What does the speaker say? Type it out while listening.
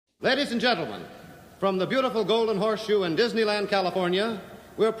Ladies and gentlemen, from the beautiful Golden Horseshoe in Disneyland, California,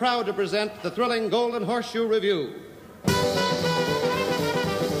 we're proud to present the thrilling Golden Horseshoe Review. The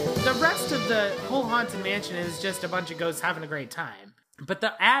rest of the whole Haunted Mansion is just a bunch of ghosts having a great time. But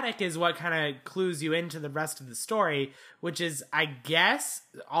the attic is what kind of clues you into the rest of the story, which is, I guess,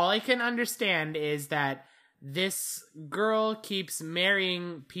 all I can understand is that this girl keeps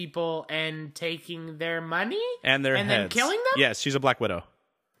marrying people and taking their money and their and heads. Then killing them? Yes, she's a Black Widow.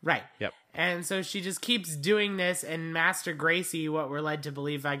 Right. Yep. And so she just keeps doing this, and Master Gracie, what we're led to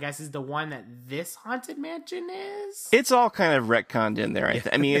believe, I guess, is the one that this Haunted Mansion is? It's all kind of retconned in there.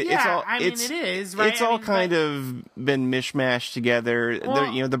 I mean, Yeah, it's all. I mean, it is, right? It's I all mean, kind but- of been mishmashed together.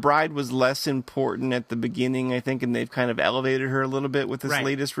 Well- The bride was less important at the beginning, I think, and they've kind of elevated her a little bit with this Right.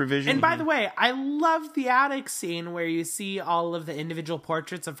 latest revision. And by the way, I love the attic scene where you see all of the individual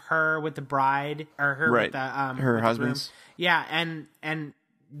portraits of her with the bride, or her Right. with the Her with the groom. husbands. Yeah, and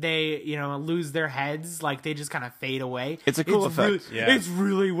they lose their heads, like they just kind of fade away. It's a cool effect. Yeah. It's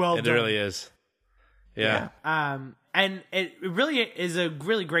really well It done. really is. Yeah. And it really is a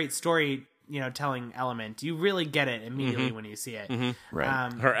really great story, telling element. You really get it immediately when you see it.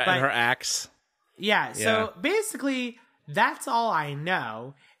 Right. Her axe. Yeah, so basically that's all I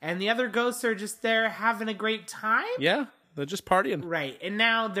know. And the other ghosts are just there having a great time. Yeah. They're just partying. Right. And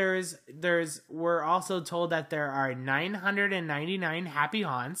now we're also told that there are 999 happy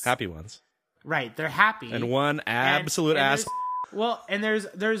haunts. Happy ones. Right, they're happy. And one absolute and ass.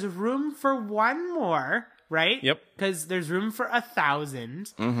 there's room for one more, right? Yep. Because there's room for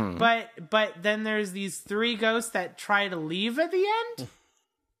 1,000. Mm-hmm. But then there's these 3 ghosts that try to leave at the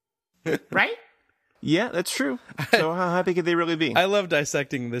end. Right? Yeah, that's true. So how happy could they really be? I love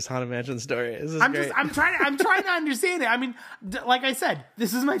dissecting this Haunted Mansion story. This is great. I'm trying to understand it. I mean, like I said,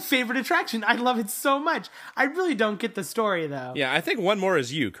 this is my favorite attraction. I love it so much. I really don't get the story though. Yeah, I think one more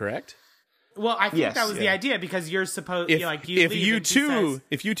is you, correct? Well, I think Yes, that was the yeah. idea because you're supposed If leave you and she too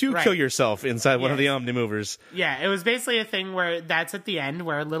says- Right. kill yourself inside one of the Yes. Omnimovers. Yeah, it was basically a thing where that's at the end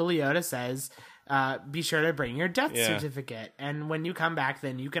where little Yoda says, be sure to bring your death certificate. And when you come back,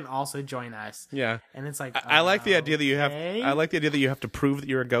 then you can also join us. Yeah. And it's like, I like the idea that you have okay. I like the idea that you have to prove that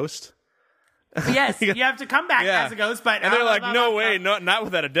you're a ghost. Yes, you have to come back Yeah. as a ghost, but And they're like, no way, not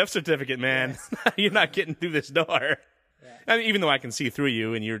without a death certificate, man. You're not getting through this door. I mean, even though I can see through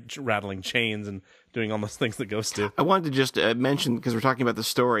you and you're rattling chains and doing all those things that ghosts do. I wanted to just mention, because we're talking about the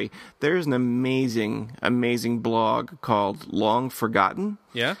story, there's an amazing, amazing blog called Long Forgotten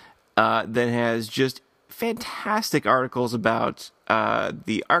Yeah? that has just fantastic articles about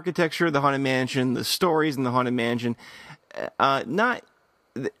the architecture of the Haunted Mansion, the stories in the Haunted Mansion.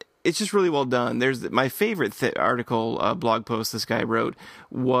 It's just really well done. There's my favorite article, blog post this guy wrote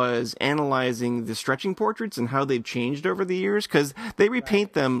was analyzing the stretching portraits and how they've changed over the years, because they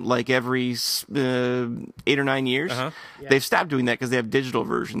repaint them like every 8 or 9 years. They've stopped doing that because they have digital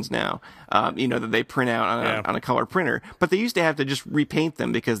versions now, that they print out on a color printer. But they used to have to just repaint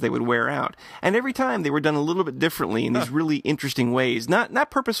them because they would wear out. And every time they were done a little bit differently in these really interesting ways. Not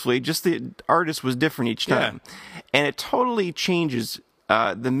purposefully, just the artist was different each time. And it totally changes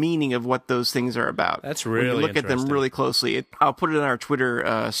the meaning of what those things are about. That's When you really look at them interesting. really closely. I'll put it on our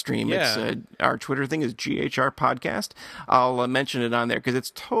Twitter stream. Yeah. It's our Twitter thing is GHR Podcast. I'll mention it on there because it's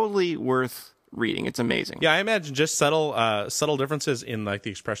totally worth reading. It's amazing. Yeah, I imagine just subtle differences in like the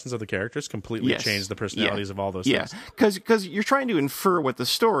expressions of the characters completely Yes. change the personalities of all those Yeah, things. because you're trying to infer what the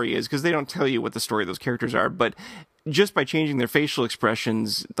story is, because they don't tell you what the story of those characters are, but just by changing their facial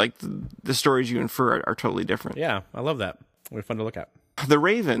expressions, like the stories you infer are totally different. Yeah, I love that. They're fun to look at. The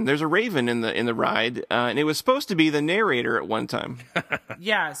Raven, there's a Raven in the ride, and it was supposed to be the narrator at one time.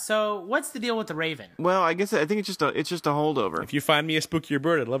 Yeah, so what's the deal with the Raven? Well, I think it's just a holdover. If you find me a spookier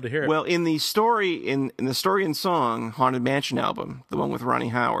bird, I'd love to hear it. Well, in the story in the story and song Haunted Mansion album, the one with Ronnie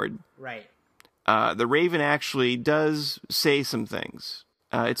Howard, Right. the Raven actually does say some things.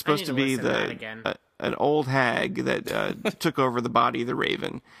 It's supposed to be listen to that again. An old hag that took over the body of the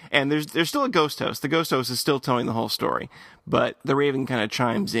Raven, and there's still a ghost host. The ghost host is still telling the whole story, but the Raven kind of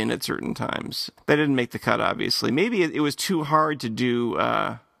chimes in at certain times. That didn't make the cut, obviously. Maybe it was too hard to do.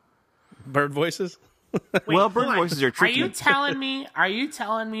 Bird voices? Well, Hold bird on. voices are tricky. Are you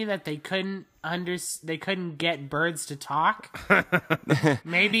telling me that they couldn't get birds to talk?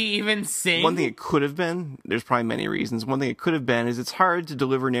 Maybe even sing? One thing it could have been, there's probably many reasons. One thing it could have been is it's hard to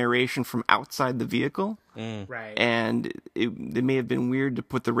deliver narration from outside the vehicle. Right. And it may have been weird to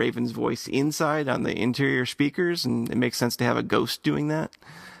put the Raven's voice inside on the interior speakers, and it makes sense to have a ghost doing that.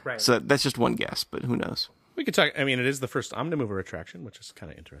 Right. So that's just one guess, but who knows? We could talk. I mean, it is the first Omnimover attraction, which is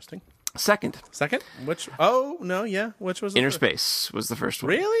kind of interesting. Second, Which? Oh no, yeah. Which was the Inner first? Space was the first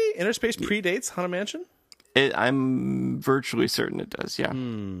one. Really? Inner Space predates Haunted Mansion? I'm virtually certain it does. Yeah.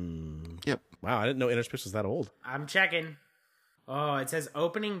 Yep. Wow, I didn't know Inner Space was that old. I'm checking. Oh, it says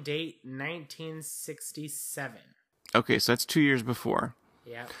opening date 1967. Okay, so that's 2 years before.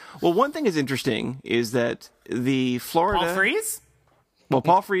 Yeah. Well, one thing is interesting is that the Florida. Paul Frees? Well,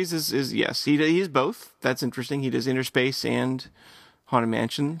 Paul Frees is yes, he's both. That's interesting. He does Inner Space and Haunted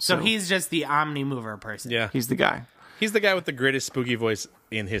Mansion. So he's just the Omnimover person. Yeah, he's the guy. He's the guy with the greatest spooky voice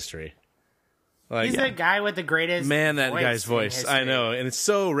in history. Like, He's the guy with the greatest guy's voice. I know, and it's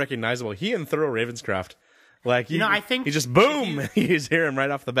so recognizable. He and Thoreau Ravenscraft. Like, I think he just boom, you hear him right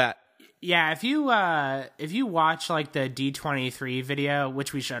off the bat. Yeah, if you watch like the D23 video,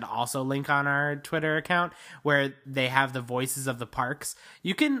 which we should also link on our Twitter account, where they have the voices of the parks,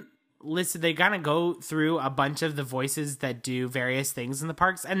 you can listen. They kind of go through a bunch of the voices that do various things in the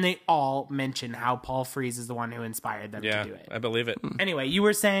parks, and they all mention how Paul Frees is the one who inspired them to do it. I believe it. Anyway, you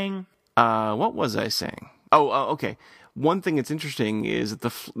were saying, what was I saying? Okay. One thing that's interesting is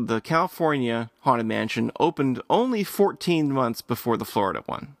that the California Haunted Mansion opened only 14 months before the Florida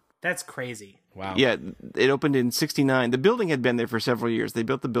one. That's crazy. Wow. Yeah, it opened in 1969. The building had been there for several years. They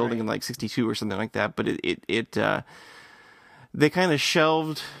built the building in like 1962 or something like that, but they kind of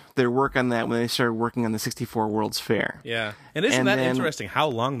shelved their work on that when they started working on the 1964 World's Fair. Yeah. And isn't that interesting how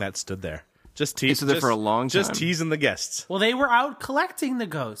long that stood there? Just It stood there for a long time. Just teasing the guests. Well, they were out collecting the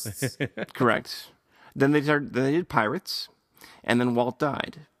ghosts. Correct. Then they did Pirates, and then Walt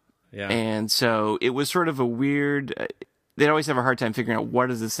died. Yeah. And so it was sort of a weird. They'd always have a hard time figuring out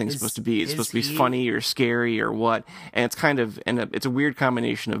what is this thing supposed to be. It's supposed to be funny or scary or what. And it's kind of it's a weird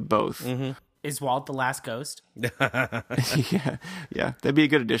combination of both. Mm-hmm. Is Walt the last ghost? yeah, that'd be a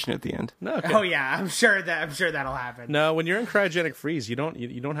good addition at the end. No. Okay. Oh yeah, I'm sure that'll happen. No, when you're in cryogenic freeze, you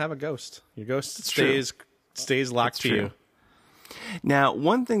don't have a ghost. Your ghost stays locked to you. Now,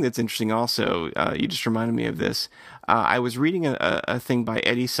 one thing that's interesting also, you just reminded me of this. I was reading a thing by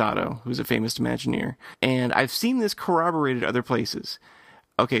Eddie Sato, who's a famous Imagineer, and I've seen this corroborated other places.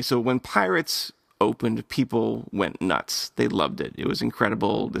 Okay, so when Pirates opened, people went nuts. They loved it. It was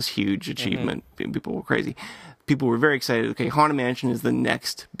incredible, this huge achievement. Mm-hmm. People were crazy. People were very excited. Okay, Haunted Mansion is the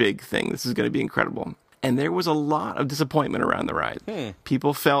next big thing. This is going to be incredible. And there was a lot of disappointment around the ride.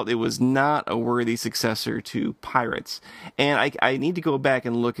 People felt it was not a worthy successor to Pirates. And I need to go back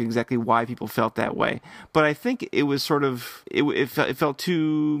and look exactly why people felt that way. But I think it was sort of, it felt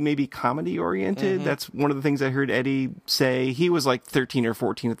too maybe comedy oriented. Mm-hmm. That's one of the things I heard Eddie say. He was like 13 or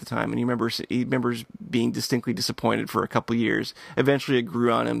 14 at the time, and he remembers being distinctly disappointed for a couple years. Eventually it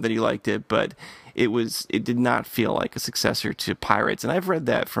grew on him that he liked it, but it did not feel like a successor to Pirates, and I've read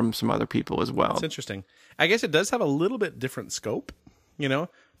that from some other people as well. It's interesting. I guess it does have a little bit different scope. You know,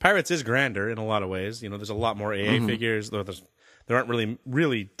 Pirates is grander in a lot of ways. You know, there's a lot more AA figures. There aren't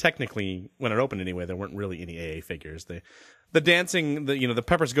really technically, when it opened anyway, there weren't really any AA figures. The dancing, the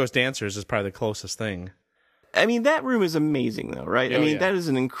Pepper's Ghost Dancers is probably the closest thing. I mean, that room is amazing, though, right? That is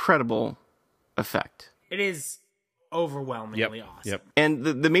an incredible effect. It is overwhelmingly awesome. Yep. And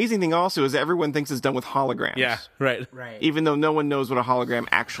the amazing thing also is that everyone thinks it's done with holograms. Yeah, right. Even though no one knows what a hologram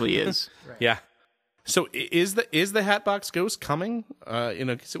actually is. Right. Yeah. So is the Hatbox Ghost coming?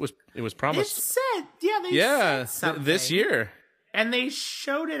 Because it was promised. They said something. This year. And they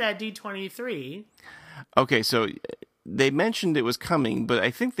showed it at D23. Okay, so they mentioned it was coming, but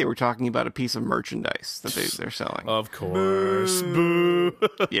I think they were talking about a piece of merchandise that they're selling. Of course. Boo.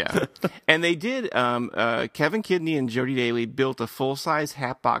 Yeah. And they did, Kevin Kidney and Jody Daly built a full-size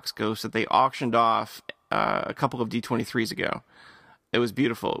Hatbox Ghost that they auctioned off a couple of D23s ago. It was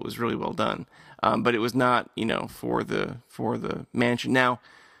beautiful. It was really well done. But it was not, for the mansion. Now,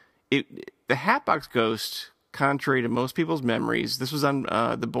 the Hatbox Ghost, contrary to most people's memories, this was on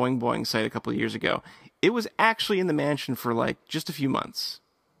the Boing Boing site a couple of years ago. It was actually in the mansion for like just a few months,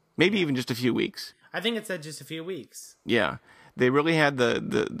 maybe even just a few weeks. I think it said just a few weeks. Yeah, they really had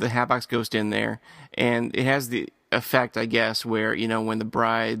the Hatbox Ghost in there, and it has the effect, I guess, where when the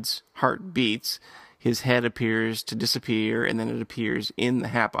bride's heart beats, his head appears to disappear, and then it appears in the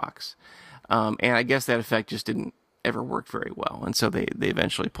Hatbox. And I guess that effect just didn't ever work very well, and so they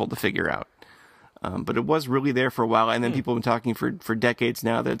eventually pulled the figure out. But it was really there for a while, and then people have been talking for decades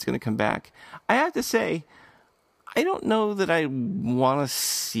now that it's going to come back. I have to say, I don't know that I want to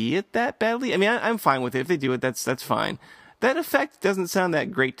see it that badly. I mean, I'm fine with it. If they do it, that's fine. That effect doesn't sound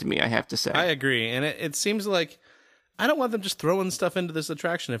that great to me, I have to say. I agree, and it seems like I don't want them just throwing stuff into this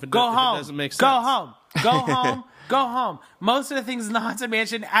attraction if it, Go if home. it doesn't make sense. Go home. Go home. Go home. Most of the things in the Haunted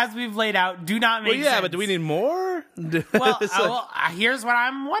Mansion, as we've laid out, do not make Well, yeah, sense. but do we need more? Well, It's like- here's what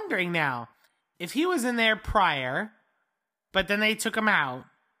I'm wondering now. If he was in there prior, but then they took him out,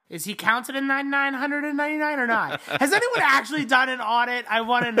 is he counted in 999 or not? Has anyone actually done an audit? I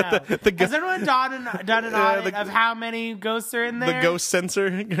want to know. Has anyone done an audit of how many ghosts are in there? the ghost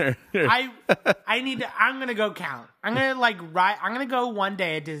sensor. I need to. I'm gonna go count. I'm gonna go one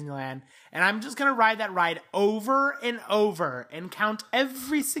day at Disneyland, and I'm just gonna ride that ride over and over and count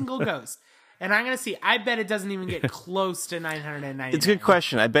every single ghost. And I'm gonna see. I bet it doesn't even get close to 999. It's a good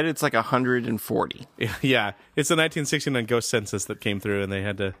question. I bet it's like 140. Yeah, it's the 1969 ghost census that came through, and they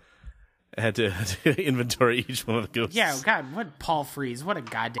had to inventory each one of the ghosts. Yeah, God, what Paul Frees? What a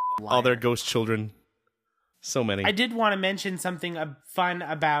goddamn liar. All their ghost children. So many. I did want to mention something fun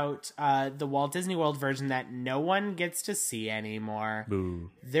about the Walt Disney World version that no one gets to see anymore. Boo.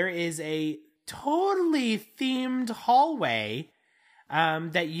 There is a totally themed hallway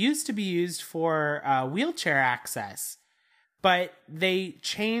that used to be used for wheelchair access, but they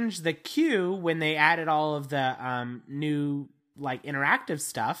changed the queue when they added all of the new like interactive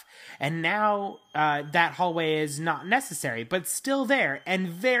stuff, and now that hallway is not necessary, but still there and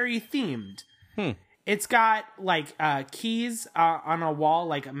very themed. It's got like keys on a wall,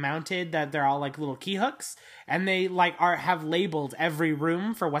 like mounted, that they're all like little key hooks, and they like have labeled every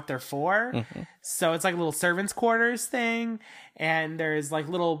room for what they're for. So it's like a little servants' quarters thing, and there's like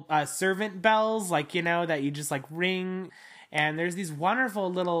little servant bells, like, you know, that you just like ring, and there's these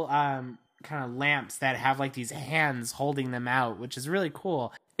wonderful little kind of lamps that have like these hands holding them out, which is really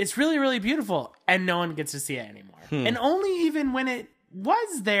cool. It's really, really beautiful, and no one gets to see it anymore. And only even when it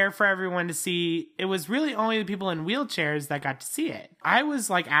was there for everyone to see, it was really only the people in wheelchairs that got to see it. I was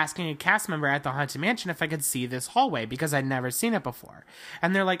like asking a cast member at the Haunted Mansion if I could see this hallway because I'd never seen it before.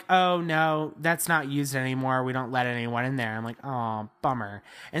 And they're like, oh no, that's not used anymore. We don't let anyone in there. I'm like, oh, bummer.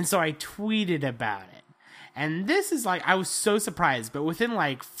 And so I tweeted about it. And this is like, I was so surprised, but within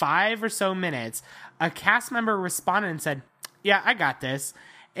like 5 or so minutes, a cast member responded and said, yeah, I got this.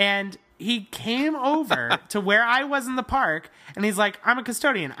 And he came over to where I was in the park, and he's like, I'm a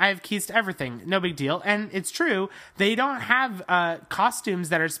custodian. I have keys to everything. No big deal. And it's true. They don't have costumes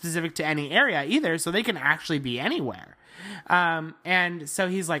that are specific to any area either, so they can actually be anywhere. And so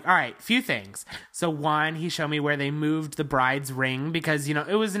he's like, all right, few things. So one, he showed me where they moved the bride's ring, because, you know,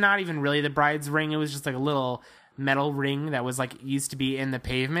 it was not even really the bride's ring. It was just like a little metal ring that was like used to be in the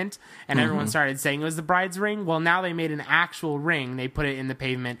pavement, and everyone started saying it was the bride's ring. Well, now they made an actual ring. They put it in the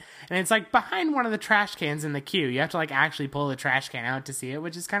pavement, and it's like behind one of the trash cans in the queue. You have to like actually pull the trash can out to see it,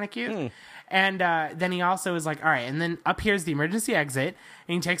 which is kind of cute. And then he also was like, all right, and then up here's the emergency exit,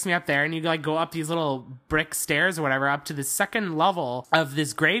 and he takes me up there, and you like go up these little brick stairs or whatever up to the second level of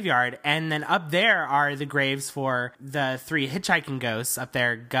this graveyard, and then up there are the graves for the 3 hitchhiking ghosts up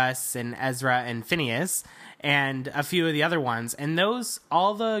there, Gus and Ezra and Phineas, and a few of the other ones. And those,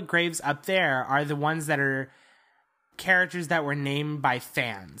 all the graves up there are the ones that are characters that were named by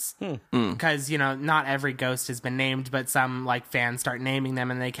fans. Because, you know, not every ghost has been named, but some like fans start naming them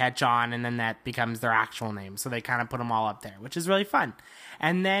and they catch on, and then that becomes their actual name. So they kind of put them all up there, which is really fun.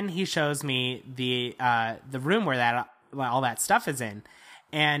 And then he shows me the room where that all that stuff is in.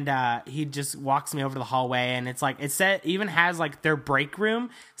 And he just walks me over to the hallway, and it's like, even has like their break room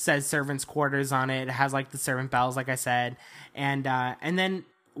says servants' quarters on it. It has like the servant bells, like I said. And then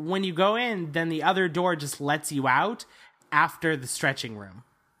when you go in, then the other door just lets you out after the stretching room.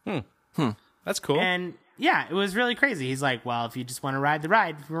 That's cool. And yeah, it was really crazy. He's like, well, if you just want to ride the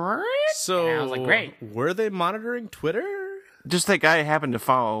ride. So and I was like, great. Were they monitoring Twitter? Just that guy happened to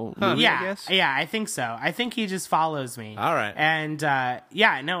follow Louis, I guess? Yeah, I think so. I think he just follows me. All right. And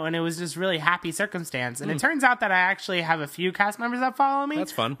and it was just really happy circumstance. And it turns out that I actually have a few cast members that follow me.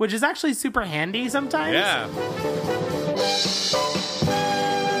 That's fun. Which is actually super handy sometimes. Yeah.